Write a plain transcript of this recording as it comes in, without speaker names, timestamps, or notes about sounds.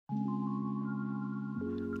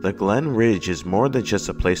The Glen Ridge is more than just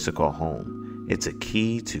a place to call home. It's a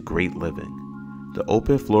key to great living. The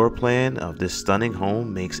open floor plan of this stunning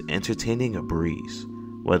home makes entertaining a breeze.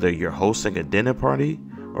 Whether you're hosting a dinner party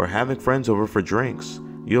or having friends over for drinks,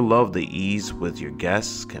 you'll love the ease with your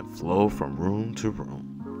guests can flow from room to room.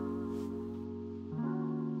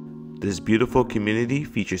 This beautiful community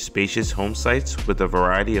features spacious home sites with a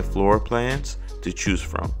variety of floor plans to choose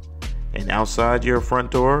from. And outside your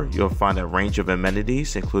front door, you'll find a range of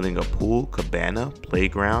amenities including a pool, cabana,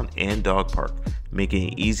 playground, and dog park, making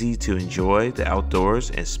it easy to enjoy the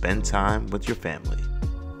outdoors and spend time with your family.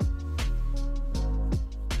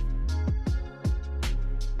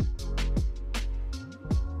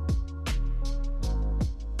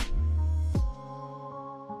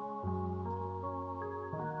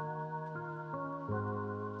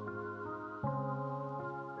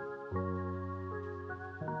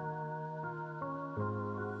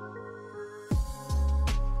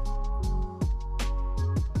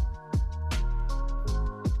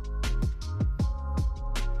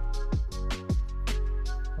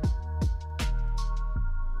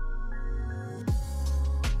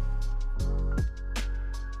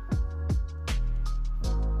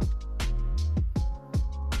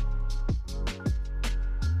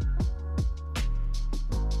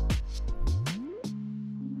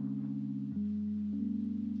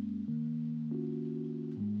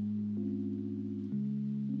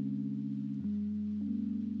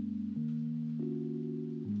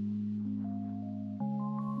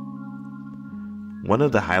 One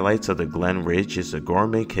of the highlights of the Glen Ridge is the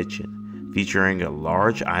gourmet kitchen. Featuring a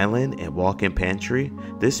large island and walk-in pantry,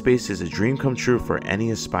 this space is a dream come true for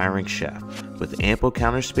any aspiring chef. With ample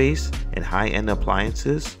counter space and high-end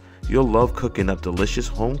appliances, you'll love cooking up delicious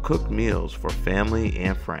home-cooked meals for family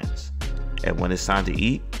and friends. And when it's time to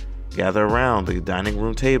eat, gather around the dining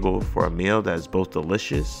room table for a meal that is both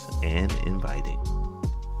delicious and inviting.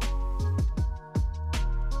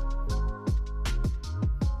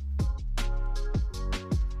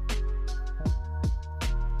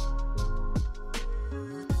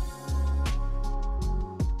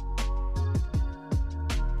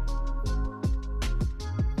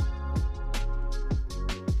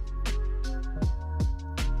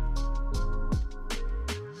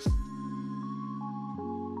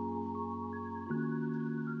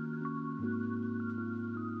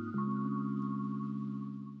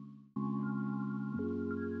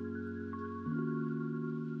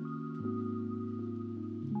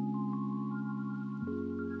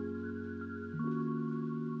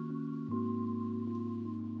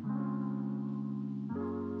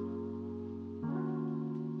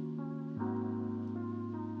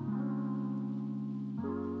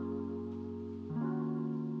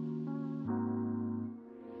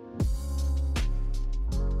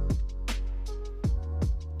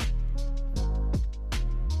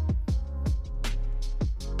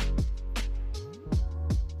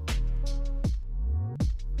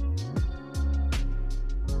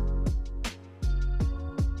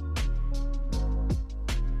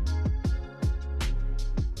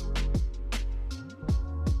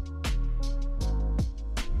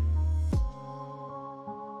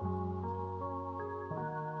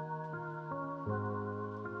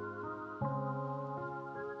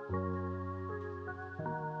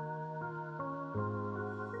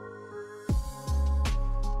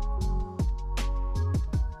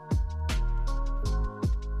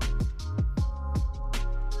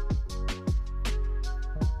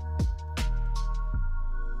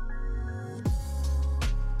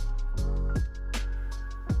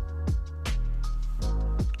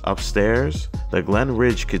 Upstairs, the Glen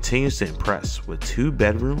Ridge continues to impress with 2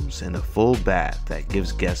 bedrooms and a full bath that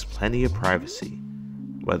gives guests plenty of privacy.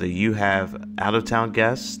 Whether you have out-of-town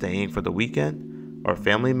guests staying for the weekend or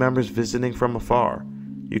family members visiting from afar,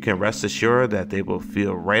 you can rest assured that they will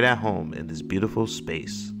feel right at home in this beautiful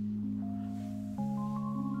space.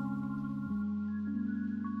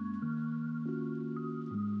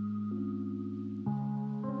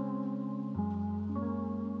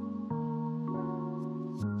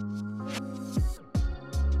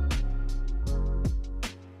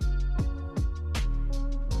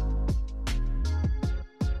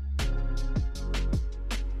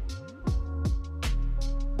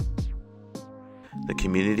 The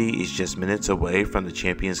community is just minutes away from the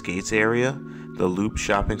Champions Gates area, the Loop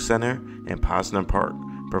Shopping Center, and Posner Park,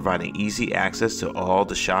 providing easy access to all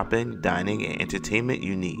the shopping, dining, and entertainment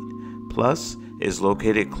you need. Plus, it is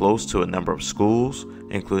located close to a number of schools,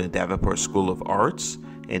 including Davenport School of Arts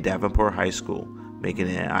and Davenport High School, making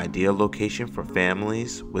it an ideal location for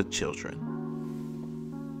families with children.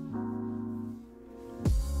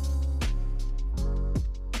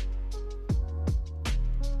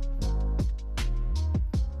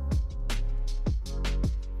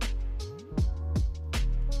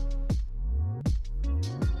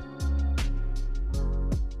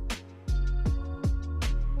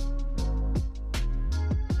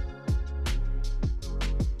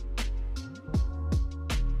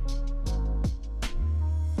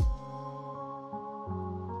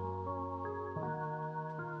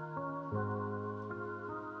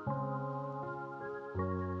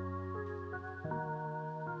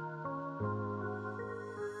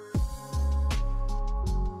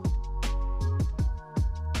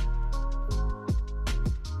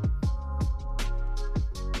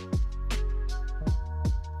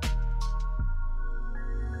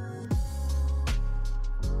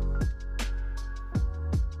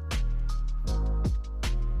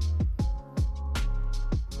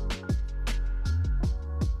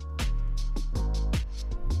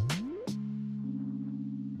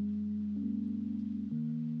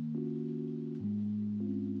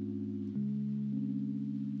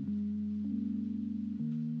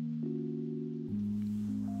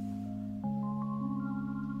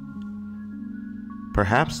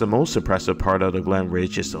 Perhaps the most impressive part of the Glen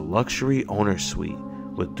Ridge is the luxury owner suite.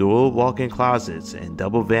 With dual walk-in closets and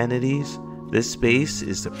double vanities, this space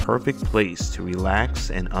is the perfect place to relax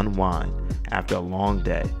and unwind after a long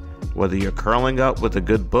day. Whether you're curling up with a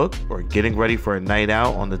good book or getting ready for a night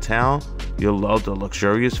out on the town, you'll love the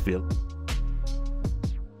luxurious feeling.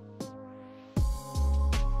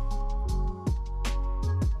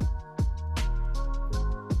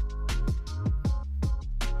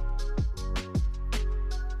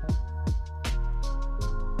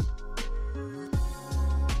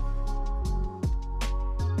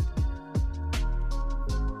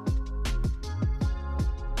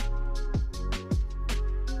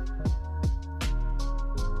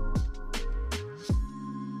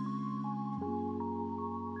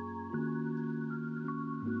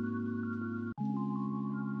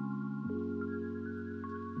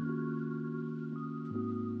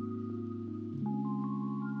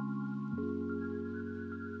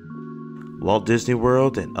 Walt Disney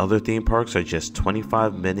World and other theme parks are just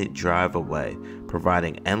 25-minute drive away,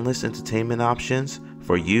 providing endless entertainment options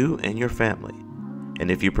for you and your family. And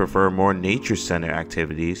if you prefer more nature center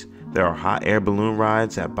activities, there are hot air balloon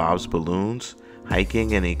rides at Bob's Balloons,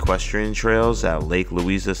 hiking and equestrian trails at Lake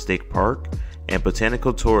Louisa State Park, and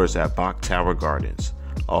botanical tours at Bach Tower Gardens,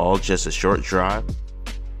 all just a short drive.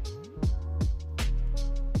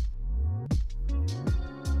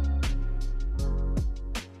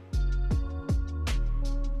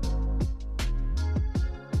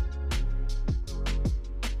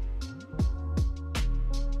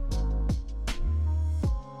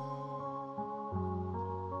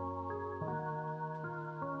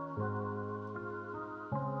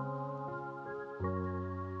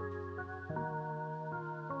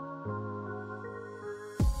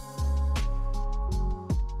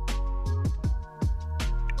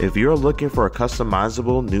 If you're looking for a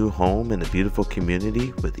customizable new home in a beautiful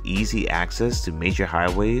community with easy access to major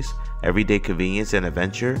highways, everyday convenience and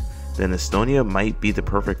adventure, then Astonia might be the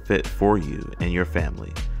perfect fit for you and your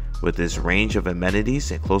family. With its range of amenities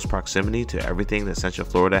and close proximity to everything that Central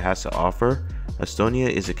Florida has to offer, Astonia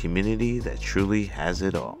is a community that truly has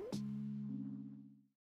it all.